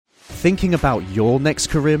thinking about your next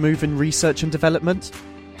career move in research and development?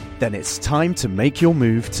 Then it's time to make your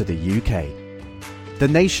move to the UK. The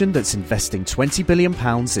nation that's investing £20 billion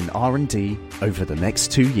in R&D over the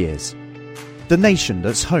next 2 years. The nation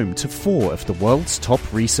that's home to 4 of the world's top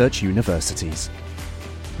research universities.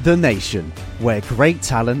 The nation where great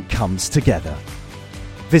talent comes together.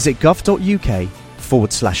 Visit gov.uk/great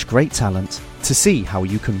talent to see how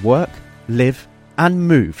you can work, live and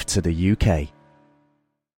move to the UK.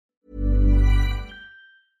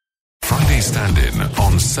 Friday Stand-In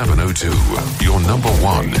on 702, your number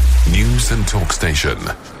one news and talk station.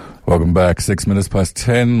 Welcome back, 6 minutes past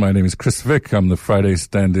 10. My name is Chris Vick. I'm the Friday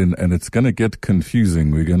Stand-In, and it's going to get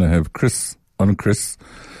confusing. We're going to have Chris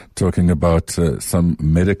talking about some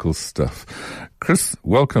medical stuff. Chris,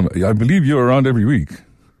 welcome. I believe you're around every week.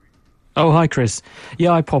 Oh, hi, Chris.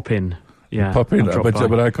 Yeah, I pop in. Yeah, pop in,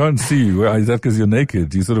 but I can't see you. Is that because you're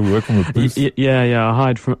naked? You sort of work from a booth? Yeah.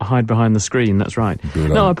 I hide behind the screen. That's right.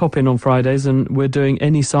 No, I pop in on Fridays, and we're doing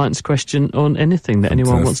any science question on anything that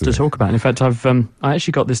anyone wants to talk about. In fact, I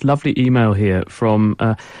actually got this lovely email here from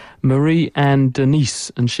Marie Anne Denise,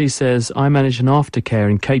 and she says, I manage an aftercare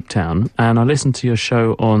in Cape Town, and I listen to your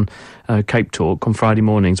show on Cape Talk on Friday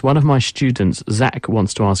mornings. One of my students, Zach,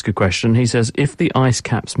 wants to ask a question. He says, if the ice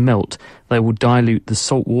caps melt, they will dilute the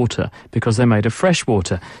salt water because they're made of fresh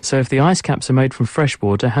water. So if the ice caps are made from fresh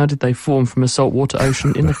water, how did they form from a saltwater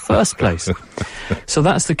ocean in the first place? So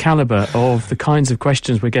that's the calibre of the kinds of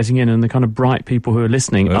questions we're getting in and the kind of bright people who are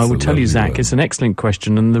listening. I will tell you, Zach, it's an excellent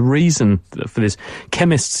question. And the reason for this,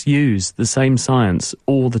 chemists use the same science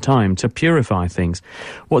all the time to purify things.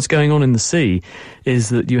 What's going on in the sea is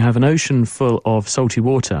that you have an ocean full of salty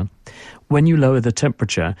water. When you lower the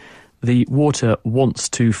temperature, the water wants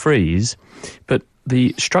to freeze, but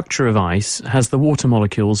the structure of ice has the water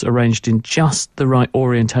molecules arranged in just the right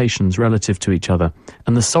orientations relative to each other.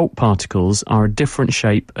 And the salt particles are a different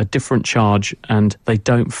shape, a different charge, and they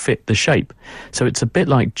don't fit the shape. So it's a bit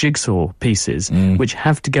like jigsaw pieces, which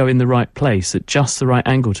have to go in the right place at just the right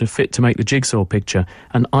angle to fit to make the jigsaw picture.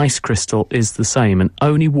 An ice crystal is the same, and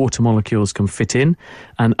only water molecules can fit in,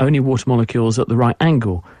 and only water molecules at the right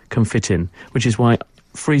angle can fit in, which is why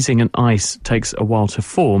freezing an ice takes a while to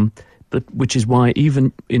form, but which is why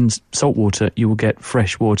even in salt water you will get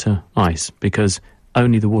freshwater ice, because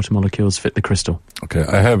only the water molecules fit the crystal. Okay,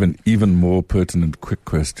 I have an even more pertinent quick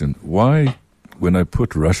question. Why, when I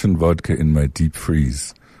put Russian vodka in my deep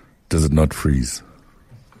freeze, does it not freeze?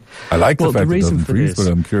 I like the fact it doesn't freeze, but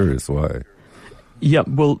I'm curious why. Yeah,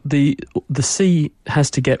 well, the sea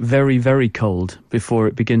has to get very, very cold before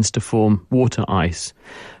it begins to form water ice.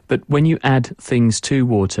 But when you add things to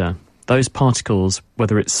water, those particles,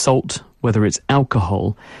 whether it's salt, whether it's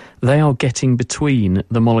alcohol, they are getting between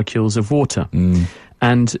the molecules of water.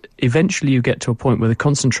 And eventually you get to a point where the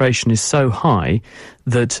concentration is so high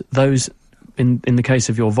that those, in the case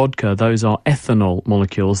of your vodka, those are ethanol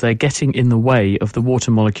molecules. They're getting in the way of the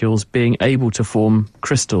water molecules being able to form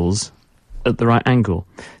crystals at the right angle.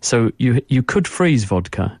 So you could freeze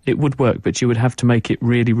vodka, it would work, but you would have to make it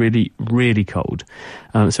really, really, really cold.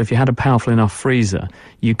 So if you had a powerful enough freezer,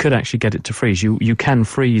 you could actually get it to freeze. You can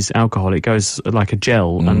freeze alcohol. It goes like a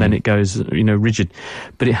gel and then it goes, rigid.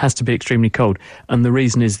 But it has to be extremely cold. And the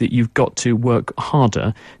reason is that you've got to work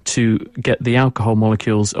harder to get the alcohol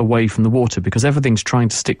molecules away from the water, because everything's trying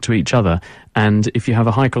to stick to each other. And if you have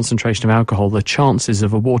a high concentration of alcohol, the chances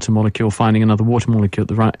of a water molecule finding another water molecule at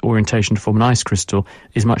the right orientation to form an ice crystal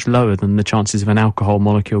is much lower than the chances of an alcohol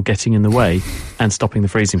molecule getting in the way and stopping the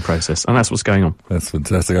freezing process. And that's what's going on. That's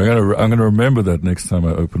fantastic. I'm going to remember that next time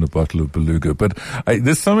I open a bottle of Beluga. But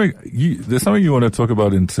there's something you want to talk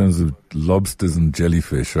about in terms of lobsters and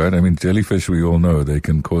jellyfish, right? I mean, jellyfish, we all know they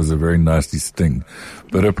can cause a very nasty sting.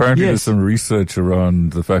 But apparently there's some research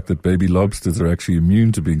around the fact that baby lobsters are actually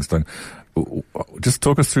immune to being stung. Just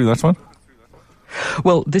talk us through that one.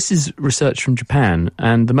 Well, this is research from Japan,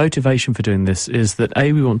 and the motivation for doing this is that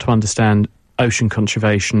A, we want to understand ocean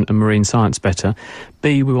conservation and marine science better.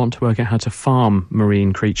 B, we want to work out how to farm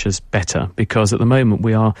marine creatures better, because at the moment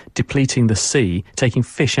we are depleting the sea, taking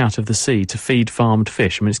fish out of the sea to feed farmed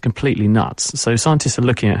fish. I mean, it's completely nuts. So scientists are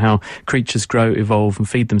looking at how creatures grow, evolve and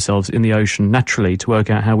feed themselves in the ocean naturally to work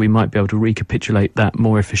out how we might be able to recapitulate that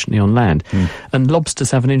more efficiently on land. And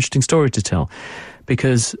lobsters have an interesting story to tell,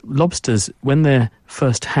 because lobsters, when they're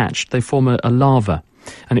first hatched, they form a larva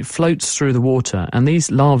and it floats through the water, and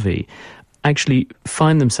these larvae actually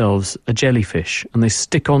find themselves a jellyfish, and they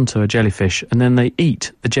stick onto a jellyfish, and then they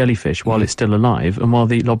eat the jellyfish while it's still alive and while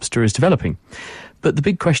the lobster is developing. But the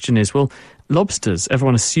big question is, well, lobsters,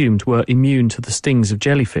 everyone assumed, were immune to the stings of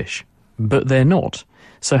jellyfish, but they're not.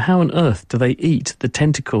 So how on earth do they eat the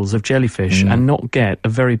tentacles of jellyfish and not get a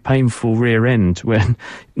very painful rear end when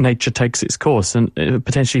nature takes its course, and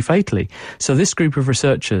potentially fatally? So this group of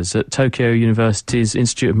researchers at Tokyo University's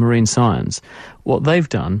Institute of Marine Science, what they've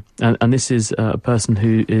done, and this is a person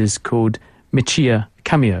who is called Michiya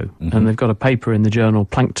Kamio, and they've got a paper in the journal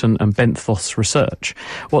Plankton and Benthos Research.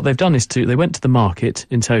 What they've done is they went to the market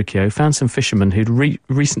in Tokyo, found some fishermen who'd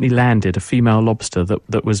recently landed a female lobster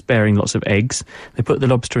that was bearing lots of eggs. They put the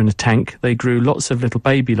lobster in a tank, they grew lots of little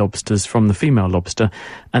baby lobsters from the female lobster,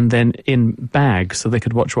 and then in bags, so they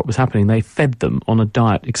could watch what was happening, they fed them on a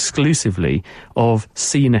diet exclusively of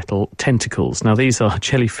sea nettle tentacles. Now these are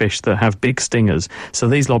jellyfish that have big stingers, so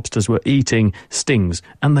these lobsters were eating stings,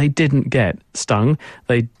 and they didn't get stung.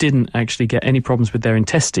 They didn't actually get any problems with their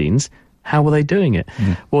intestines. How were they doing it?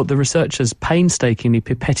 Well, the researchers painstakingly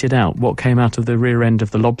pipetted out what came out of the rear end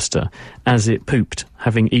of the lobster as it pooped,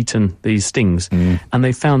 having eaten these stings. And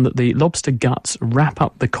they found that the lobster guts wrap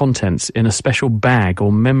up the contents in a special bag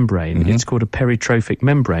or membrane. It's called a peritrophic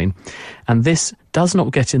membrane. And this does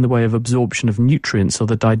not get in the way of absorption of nutrients or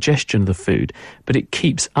the digestion of the food, but it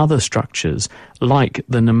keeps other structures like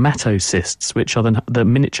the nematocysts, which are the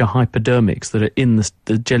miniature hypodermics that are in the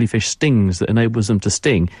jellyfish stings that enables them to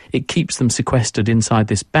sting. It keeps them sequestered inside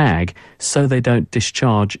this bag so they don't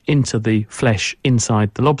discharge into the flesh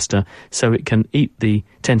inside the lobster, so it can eat the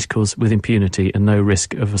tentacles with impunity and no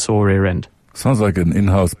risk of a sore rear end. Sounds like an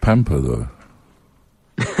in-house pamper, though.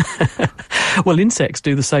 Well, insects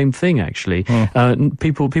do the same thing, actually.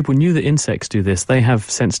 People knew that insects do this. They have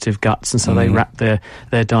sensitive guts, and so they wrap their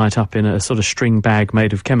diet up in a sort of string bag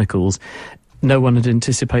made of chemicals. No one had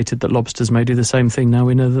anticipated that lobsters may do the same thing. Now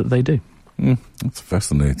we know that they do. That's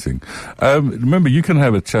fascinating. Remember, you can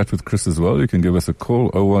have a chat with Chris as well. You can give us a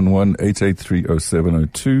call,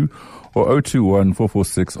 011-883-0702 or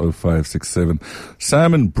 021-446-0567.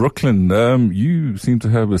 Sam in Brooklyn, you seem to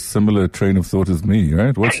have a similar train of thought as me,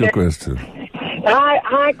 right? What's your question?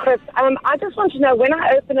 Hi, Chris. I just want to know, when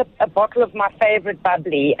I open a bottle of my favorite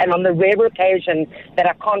bubbly, and on the rare occasion that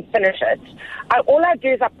I can't finish it, all I do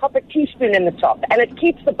is I pop a teaspoon in the top, and it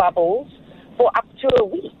keeps the bubbles for up to a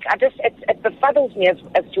week. It befuddles me as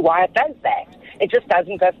to why it does that. It just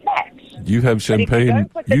doesn't go flat. You have champagne.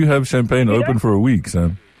 You have champagne open for a week,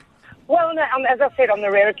 Sam. Well, no, as I said, on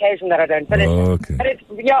the rare occasion that I don't finish. Oh, okay.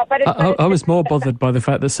 I was more bothered by the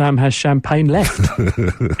fact that Sam has champagne left.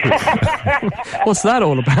 What's that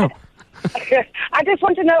all about? I just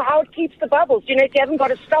want to know how it keeps the bubbles. You haven't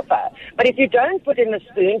got a stopper. But if you don't put in the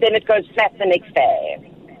spoon, then it goes flat the next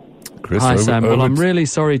day. Chris, Hi, Sam. Well, I'm really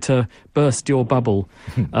sorry to burst your bubble,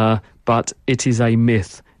 but it is a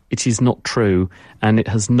myth. It is not true, and it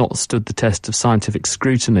has not stood the test of scientific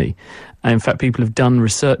scrutiny. And in fact, people have done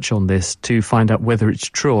research on this to find out whether it's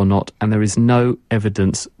true or not, and there is no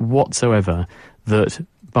evidence whatsoever that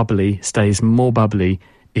bubbly stays more bubbly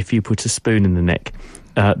if you put a spoon in the neck.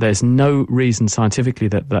 There's no reason scientifically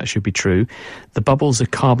that should be true. The bubbles are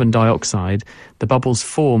carbon dioxide. The bubbles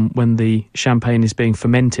form when the champagne is being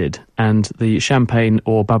fermented, and the champagne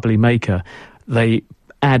or bubbly maker, they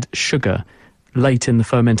add sugar late in the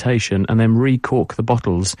fermentation and then recork the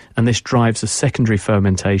bottles, and this drives a secondary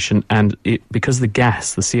fermentation, and because the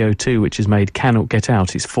gas, the CO2 which is made, cannot get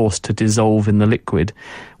out, it's forced to dissolve in the liquid.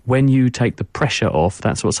 When you take the pressure off,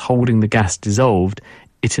 that's what's holding the gas dissolved,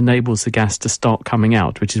 it enables the gas to start coming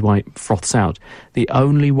out, which is why it froths out. The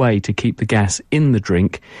only way to keep the gas in the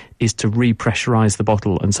drink is to repressurize the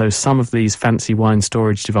bottle. And so some of these fancy wine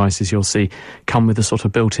storage devices you'll see come with a sort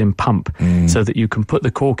of built-in pump so that you can put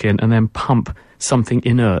the cork in and then pump something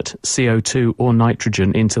inert, CO2 or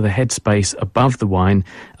nitrogen, into the headspace above the wine,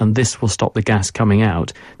 and this will stop the gas coming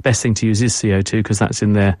out. Best thing to use is CO2 because that's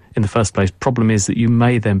in there in the first place. Problem is that you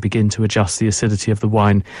may then begin to adjust the acidity of the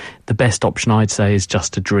wine. The best option, I'd say, is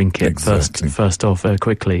just to drink it first off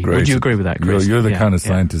quickly. Great. Would you agree with that, Chris? You're the kind of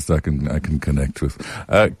scientist I can connect with.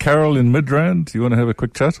 Carol in Midrand, do you want to have a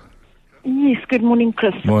quick chat? Yes, good morning,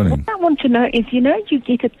 Chris. Morning. What I want to know is, you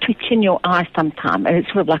get a twitch in your eye sometime, and it's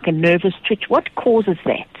sort of like a nervous twitch. What causes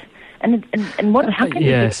that? And how can you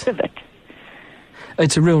get rid of it?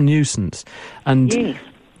 It's a real nuisance. And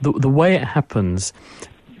the way it happens,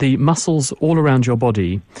 the muscles all around your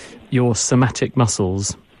body, your somatic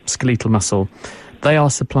muscles, skeletal muscle, they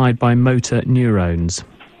are supplied by motor neurons,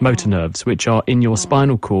 motor nerves, which are in your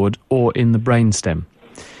spinal cord or in the brainstem.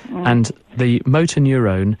 And the motor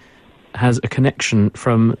neuron has a connection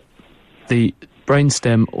from the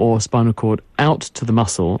brainstem or spinal cord out to the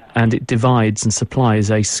muscle, and it divides and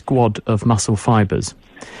supplies a squad of muscle fibres.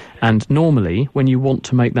 And normally, when you want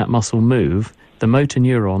to make that muscle move, the motor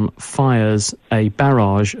neuron fires a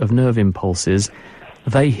barrage of nerve impulses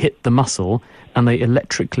they hit the muscle and they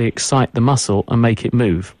electrically excite the muscle and make it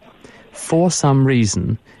move. For some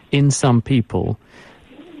reason, in some people,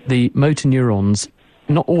 the motor neurons,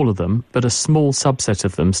 not all of them, but a small subset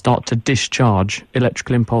of them, start to discharge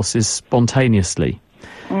electrical impulses spontaneously.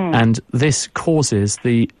 And this causes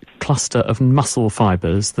the cluster of muscle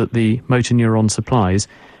fibres that the motor neuron supplies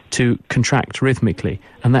to contract rhythmically,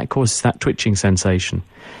 and that causes that twitching sensation.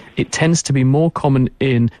 It tends to be more common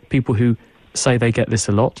in people who say they get this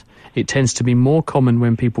a lot. It tends to be more common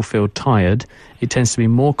when people feel tired. It tends to be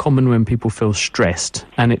more common when people feel stressed.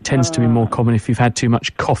 And it tends to be more common if you've had too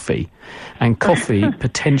much coffee. And coffee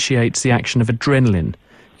potentiates the action of adrenaline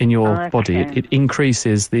in your body. It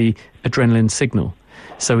increases the adrenaline signal.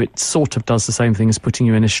 So it sort of does the same thing as putting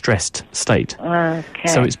you in a stressed state.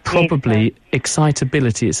 So it's probably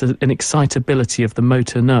excitability. It's an excitability of the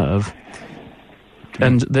motor nerve.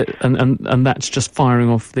 And that's just firing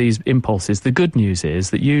off these impulses. The good news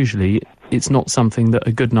is that usually it's not something that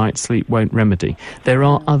a good night's sleep won't remedy. There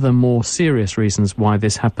are other more serious reasons why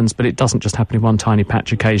this happens, but it doesn't just happen in one tiny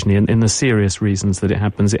patch occasionally. And in the serious reasons that it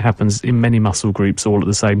happens in many muscle groups all at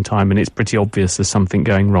the same time, and it's pretty obvious there's something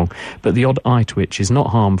going wrong. But the odd eye twitch is not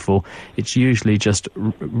harmful. It's usually just,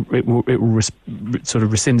 it will sort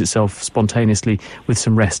of rescind itself spontaneously with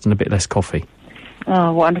some rest and a bit less coffee.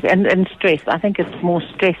 Oh, wonderful. And stress. I think it's more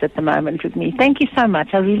stress at the moment with me. Thank you so much.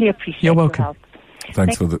 I really appreciate You're welcome. your help.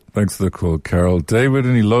 Thanks for the call, Carol. David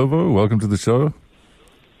in Ilovo, welcome to the show.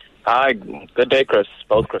 Hi, good day, Chris.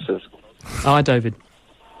 Both Chris's. Hi, David.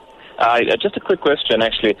 Just a quick question,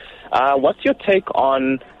 actually. What's your take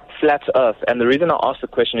on flat Earth? And the reason I asked the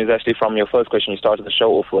question is actually from your first question you started the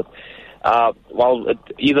show off with.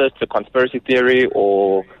 Either it's a conspiracy theory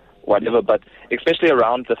or whatever, but especially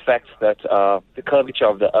around the fact that the curvature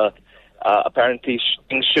of the Earth, apparently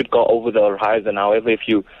things should go over the horizon. However, if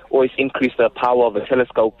you always increase the power of a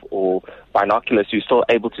telescope or binoculars, you're still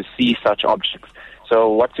able to see such objects. So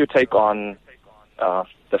what's your take on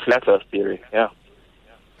the flat Earth theory? Yeah.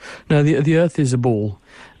 No, the Earth is a ball,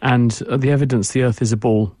 and the evidence the Earth is a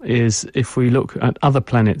ball is if we look at other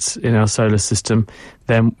planets in our solar system,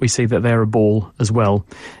 then we see that they're a ball as well.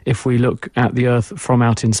 If we look at the Earth from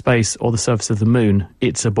out in space or the surface of the moon,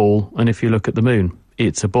 it's a ball, and if you look at the moon,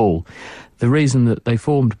 it's a ball. The reason that they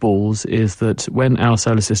formed balls is that when our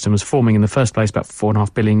solar system was forming in the first place about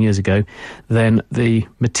 4.5 billion years ago, then the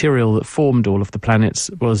material that formed all of the planets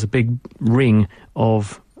was a big ring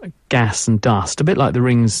of gas and dust, a bit like the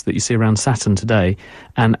rings that you see around Saturn today,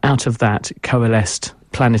 and out of that coalesced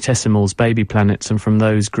planetesimals, baby planets, and from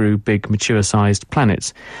those grew big mature-sized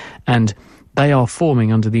planets. And they are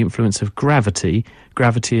forming under the influence of gravity.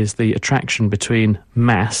 Gravity is the attraction between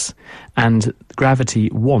mass, and gravity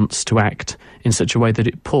wants to act in such a way that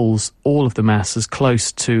it pulls all of the mass as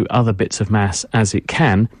close to other bits of mass as it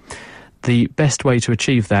can. The best way to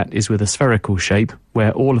achieve that is with a spherical shape,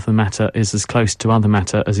 where all of the matter is as close to other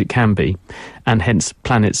matter as it can be, and hence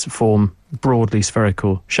planets form broadly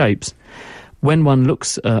spherical shapes. When one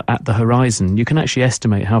looks at the horizon, you can actually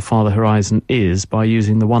estimate how far the horizon is by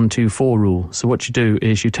using the 1-2-4 rule. So what you do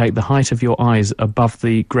is you take the height of your eyes above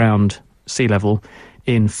the ground sea level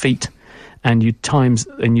in feet, and you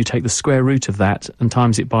take the square root of that and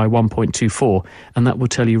times it by 1.24, and that will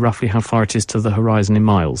tell you roughly how far it is to the horizon in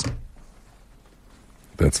miles.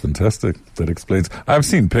 That's fantastic. That explains. I've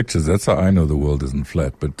seen pictures. That's how I know the world isn't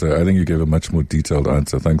flat. But I think you gave a much more detailed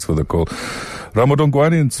answer. Thanks for the call.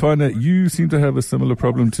 Ramodongwane in Tswana, you seem to have a similar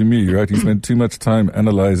problem to me, right? You spent too much time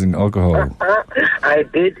analyzing alcohol. I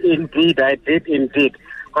did indeed.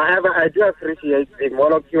 However, I do appreciate the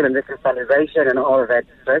molecule and the crystallization and all of that.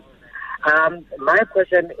 My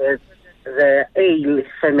question is the ale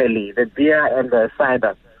family, the beer and the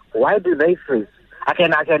cider. Why do they freeze? I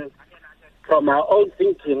can from our own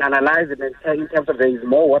thinking, analyze it and say in terms of there is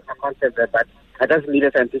more water content there, but I just need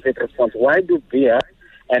a scientific response. Why do beer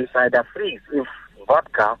and cider freeze if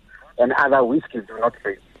vodka and other whiskeys do not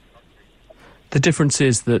freeze? The difference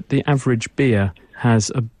is that the average beer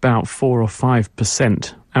has about 4 or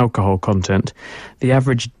 5% alcohol content. The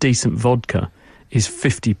average decent vodka is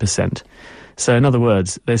 50%. So in other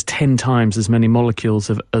words, there's 10 times as many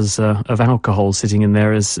molecules of alcohol sitting in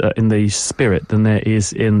there as in the spirit than there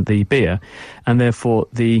is in the beer. And therefore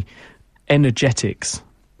the energetics,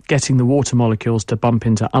 getting the water molecules to bump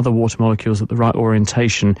into other water molecules at the right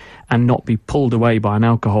orientation and not be pulled away by an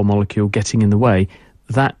alcohol molecule getting in the way,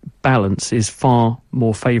 that balance is far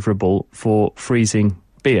more favourable for freezing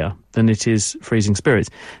beer than it is freezing spirits.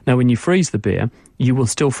 Now, when you freeze the beer, you will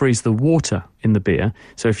still freeze the water in the beer.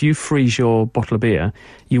 So if you freeze your bottle of beer,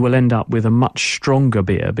 you will end up with a much stronger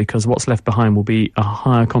beer, because what's left behind will be a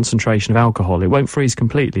higher concentration of alcohol. It won't freeze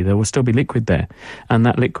completely. There will still be liquid there, and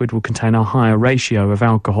that liquid will contain a higher ratio of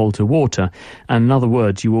alcohol to water. And in other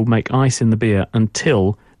words, you will make ice in the beer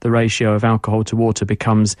until the ratio of alcohol to water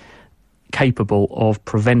becomes capable of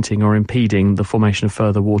preventing or impeding the formation of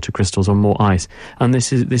further water crystals or more ice. And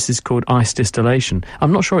this is called ice distillation.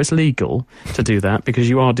 I'm not sure it's legal to do that, because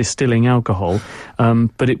you are distilling alcohol,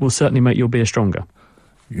 but it will certainly make your beer stronger.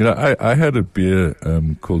 You know, I had a beer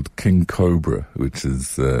called King Cobra, which is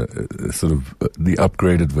sort of the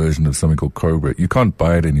upgraded version of something called Cobra. You can't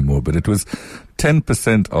buy it anymore, but it was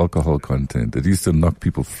 10% alcohol content. It used to knock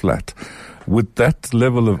people flat. Would that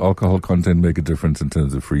level of alcohol content make a difference in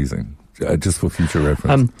terms of freezing? Just for future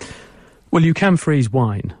reference. Well, you can freeze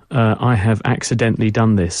wine. I have accidentally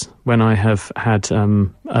done this when I have had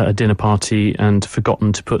a dinner party and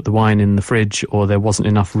forgotten to put the wine in the fridge, or there wasn't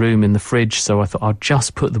enough room in the fridge, so I thought I'll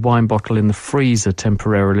just put the wine bottle in the freezer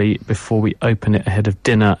temporarily before we open it ahead of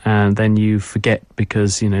dinner, and then you forget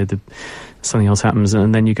because, you know, something else happens,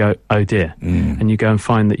 and then you go, oh dear, and you go and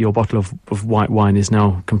find that your bottle of white wine is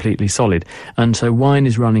now completely solid. And so wine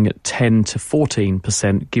is running at 10 to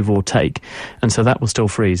 14%, give or take, and so that will still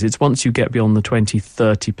freeze. It's once you get beyond the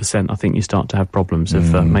 20-30%, I think you start to have problems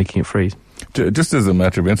of making it freeze. Just as a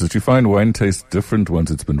matter of interest, do you find wine tastes different once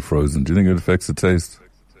it's been frozen? Do you think it affects the taste?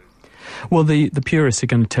 Well, the purists are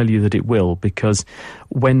going to tell you that it will, because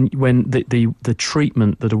when the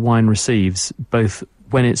treatment that a wine receives, both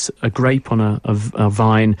when it's a grape on a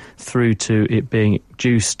vine through to it being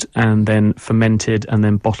juiced and then fermented and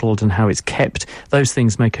then bottled, and how it's kept, those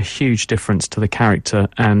things make a huge difference to the character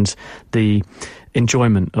and the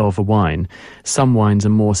enjoyment of a wine. Some wines are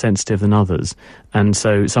more sensitive than others, and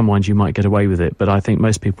so some wines you might get away with it, but I think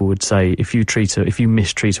most people would say if you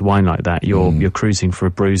mistreat a wine like that, you're cruising for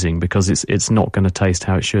a bruising, because it's not going to taste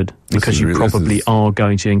how it should, because you probably are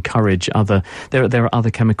going to encourage other there are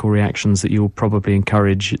other chemical reactions that you'll probably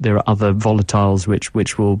encourage. There are other volatiles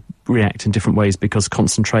which will react in different ways because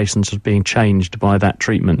concentrations are being changed by that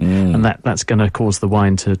treatment, and that's going to cause the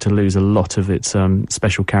wine to lose a lot of its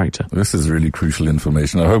special character. This is really crucial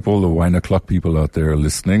information. I hope all the wine o'clock people out there are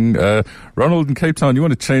listening. Ronald in Cape Town, you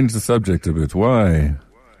want to change the subject a bit. Why?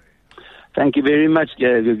 Thank you very much.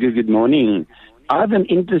 Good morning. I have an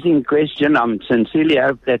interesting question. I sincerely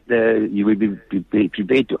hope that you will be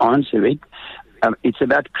prepared to answer it. It's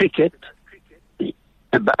about cricket.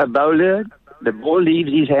 A bowler, the ball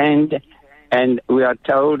leaves his hand, and we are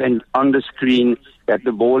told and on the screen that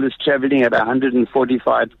the ball is traveling at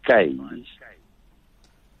 145 km.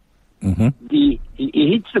 He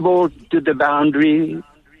hits the ball to the boundary.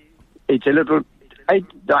 It's a little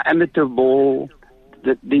 8 diameter ball.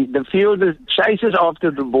 The fielder chases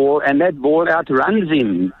after the ball, and that ball outruns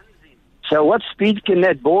him. So what speed can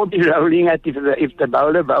that ball be rolling at if the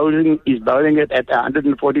bowler is bowling it at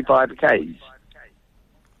 145 km?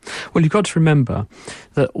 Well, you've got to remember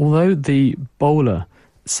that although the bowler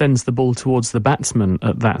sends the ball towards the batsman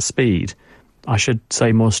at that speed, I should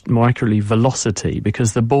say more accurately velocity,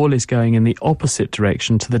 because the ball is going in the opposite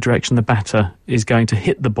direction to the direction the batter is going to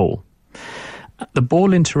hit the ball. The ball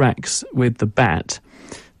interacts with the bat.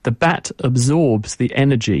 The bat absorbs the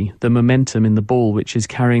energy, the momentum in the ball, which is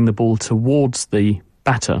carrying the ball towards the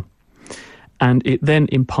batter, and it then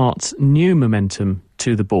imparts new momentum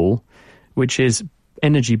to the ball, which is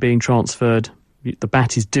energy being transferred. The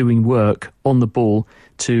bat is doing work on the ball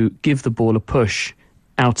to give the ball a push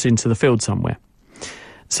out into the field somewhere.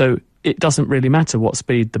 So it doesn't really matter what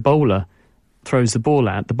speed the bowler throws the ball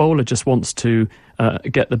at. The bowler just wants to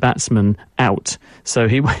get the batsman out. So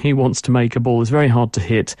he wants to make a ball that's very hard to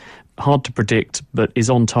hit, hard to predict, but is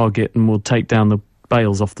on target and will take down the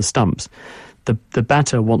bails off the stumps. The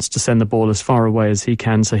batter wants to send the ball as far away as he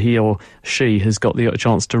can, so he or she has got the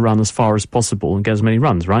chance to run as far as possible and get as many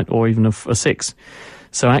runs, right? Or even a six.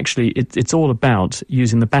 So actually, it's all about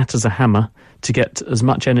using the bat as a hammer to get as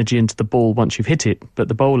much energy into the ball once you've hit it, but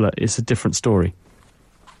the bowler is a different story.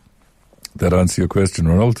 That answer your question,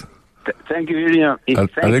 Ronald? Thank you, William.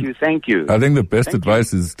 Thank you. I think the best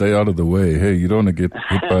advice is stay out of the way. Hey, you don't want to get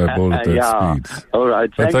hit by a ball at that speed. All right.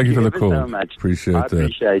 Thank you for the call. So much. Appreciate that.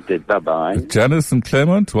 Appreciate it. Bye-bye. Janice and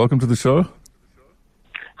Clement, welcome to the show.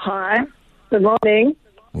 Hi. Good morning.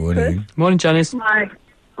 Morning. Morning, Janice.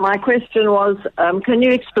 My question was, can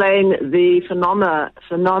you explain the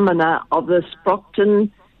phenomena of the Sprockton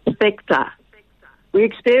spectre? We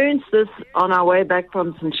experienced this on our way back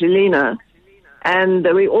from St. Helena, and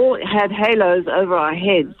we all had halos over our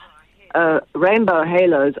heads. rainbow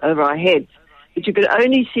halos over our heads, but you could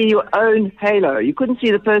only see your own halo. You couldn't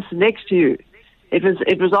see the person next to you. It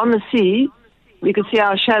was on the sea. We could see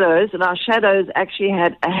our shadows, and our shadows actually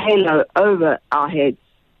had a halo over our heads.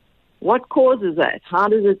 What causes that? How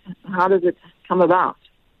does it come about?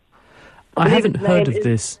 I haven't heard of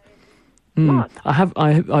this.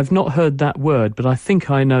 I've not heard that word, but I think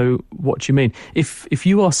I know what you mean. If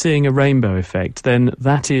you are seeing a rainbow effect, then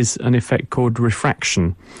that is an effect called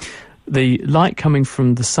refraction. The light coming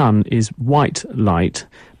from the sun is white light,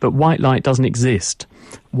 but white light doesn't exist.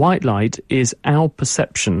 White light is our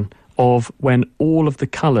perception of when all of the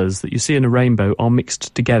colours that you see in a rainbow are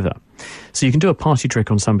mixed together. So you can do a party trick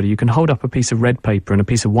on somebody. You can hold up a piece of red paper and a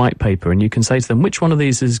piece of white paper, and you can say to them, which one of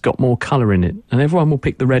these has got more colour in it? And everyone will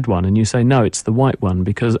pick the red one, and you say, no, it's the white one,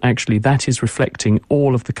 because actually that is reflecting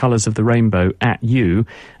all of the colours of the rainbow at you,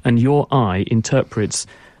 and your eye interprets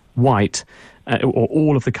white, or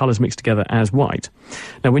all of the colours mixed together as white.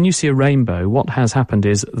 Now, when you see a rainbow, what has happened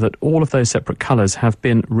is that all of those separate colours have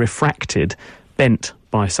been refracted, bent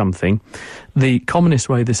by something. The commonest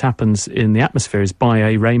way this happens in the atmosphere is by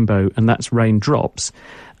a rainbow, and that's raindrops.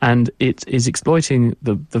 And it is exploiting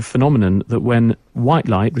the phenomenon that when white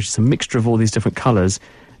light, which is a mixture of all these different colours,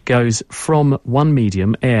 goes from one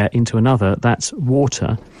medium, air, into another, that's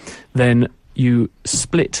water, then you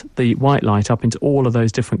split the white light up into all of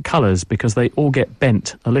those different colours because they all get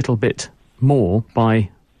bent a little bit more by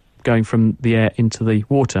going from the air into the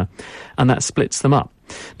water, and that splits them up.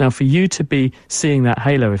 Now, for you to be seeing that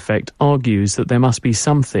halo effect argues that there must be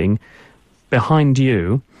something behind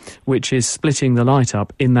you which is splitting the light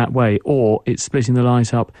up in that way, or it's splitting the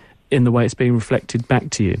light up in the way it's being reflected back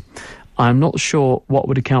to you. I'm not sure what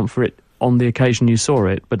would account for it on the occasion you saw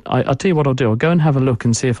it, but I'll tell you what I'll do. I'll go and have a look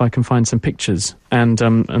and see if I can find some pictures and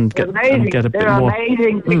get a bit more. There are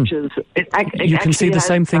amazing pictures. You can see the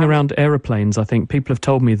same thing around aeroplanes. I think people have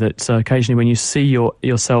told me that occasionally when you see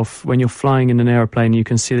yourself, when you're flying in an aeroplane, you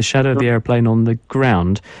can see the shadow of the aeroplane on the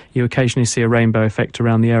ground. You occasionally see a rainbow effect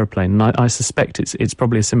around the aeroplane, and I suspect it's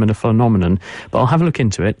probably a similar phenomenon. But I'll have a look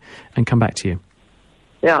into it and come back to you.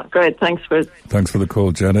 Yeah, great. Thanks for the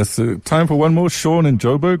call, Janice. Time for one more. Sean in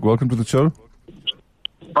Joburg, welcome to the show.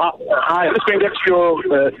 Hi, I'm just going back to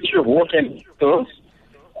your issue of water and those.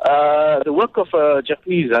 The work of a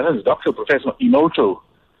Japanese doctor, Professor Imoto,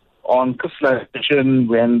 on crystallization,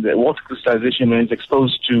 when the water crystallization, when it's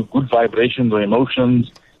exposed to good vibrations or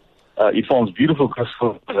emotions, it forms beautiful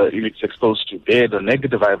crystals. If it's exposed to bad or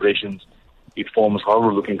negative vibrations, it forms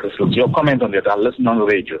horrible-looking crystals. Your comment on that, I'll listen on the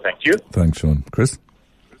radio. Thank you. Thanks, Sean. Chris?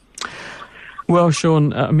 Well,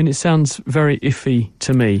 Sean, it sounds very iffy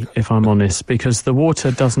to me, if I'm honest, because the water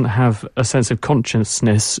doesn't have a sense of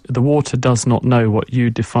consciousness. The water does not know what you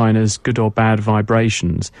define as good or bad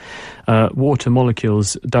vibrations. Water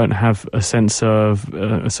molecules don't have a sense of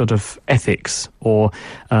sort of ethics or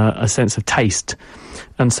a sense of taste.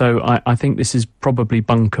 And so I think this is probably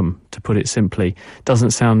bunkum, to put it simply.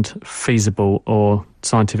 Doesn't sound feasible or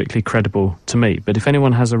scientifically credible to me. But if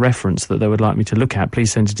anyone has a reference that they would like me to look at,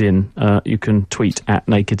 please send it in. You can tweet at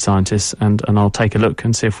Naked Scientists, and I'll take a look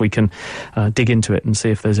and see if we can dig into it and see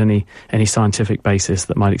if there's any scientific basis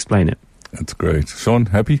that might explain it. That's great. Sean,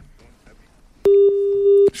 happy?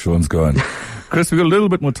 Sean's gone. Chris, we've got a little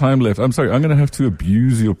bit more time left. I'm sorry, I'm going to have to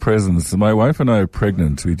abuse your presence. My wife and I are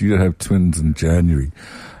pregnant. We due to have twins in January.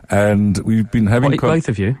 And we've been having... both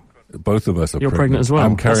of you? Both of us are You're pregnant as well.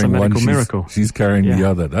 I'm carrying that's a one. Miracle. She's carrying the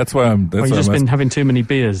other. That's why I'm... You've just been having too many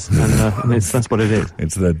beers, and that's what it is.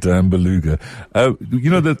 It's that damn beluga.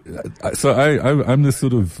 So I'm this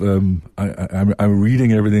sort of... I'm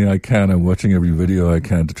reading everything I can. I'm watching every video I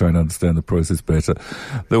can to try and understand the process better.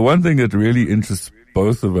 The one thing that really interests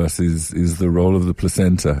both of us is the role of the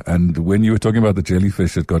placenta. And when you were talking about the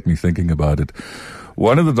jellyfish, it got me thinking about it.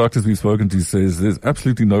 One of the doctors we've spoken to says there's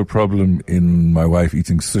absolutely no problem in my wife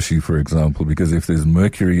eating sushi, for example, because if there's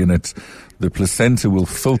mercury in it, the placenta will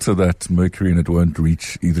filter that mercury and it won't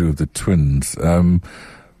reach either of the twins.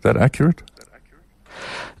 That accurate?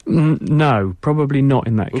 No, probably not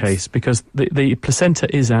in that case, because the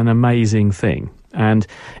placenta is an amazing thing. And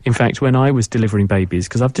in fact, when I was delivering babies,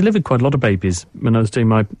 because I've delivered quite a lot of babies when I was doing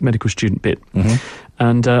my medical student bit,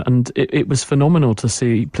 and it was phenomenal to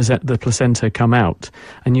see the placenta come out.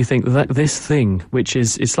 And you think that this thing, which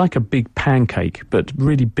it's like a big pancake, but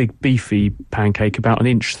really big beefy pancake, about an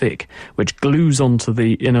inch thick, which glues onto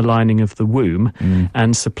the inner lining of the womb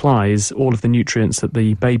and supplies all of the nutrients that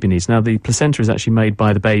the baby needs. Now, the placenta is actually made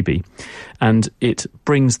by the baby, and it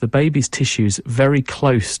brings the baby's tissues very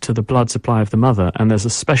close to the blood supply of the mother. And there's a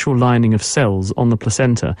special lining of cells on the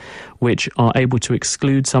placenta which are able to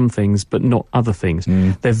exclude some things but not other things.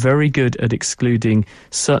 They're very good at excluding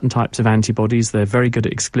certain types of antibodies. They're very good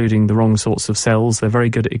at excluding the wrong sorts of cells. They're very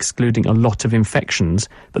good at excluding a lot of infections.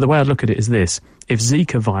 But the way I look at it is this. If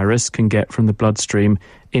Zika virus can get from the bloodstream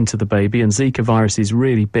into the baby, and Zika virus is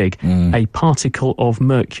really big, a particle of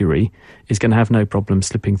mercury is going to have no problem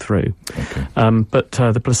slipping through. Okay. But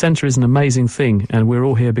the placenta is an amazing thing, and we're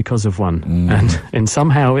all here because of one. And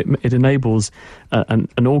somehow it enables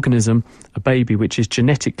an organism, a baby, which is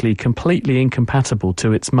genetically completely incompatible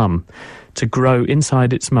to its mum, to grow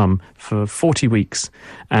inside its mum for 40 weeks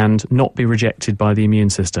and not be rejected by the immune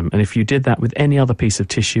system. And if you did that with any other piece of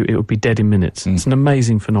tissue, it would be dead in minutes. It's an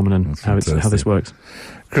amazing phenomenon how this works.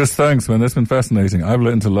 Chris, thanks, man. That's been fascinating. I've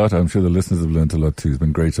learned a lot. I'm sure the listeners have learned a lot too. It's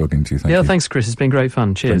been great talking to you. Thank you. Thanks, Chris. It's been great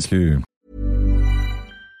fun. Cheers. Thank you.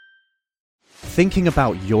 Thinking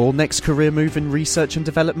about your next career move in research and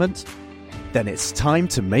development? Then it's time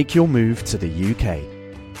to make your move to the UK.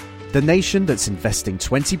 The nation that's investing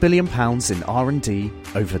 £20 billion in R&D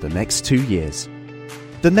over the next 2 years.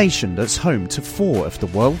 The nation that's home to 4 of the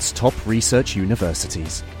world's top research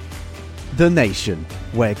universities. The nation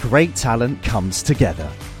where great talent comes together.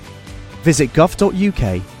 Visit gov.uk/great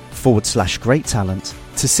talent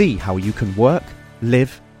to see how you can work,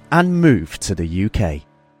 live and move to the UK.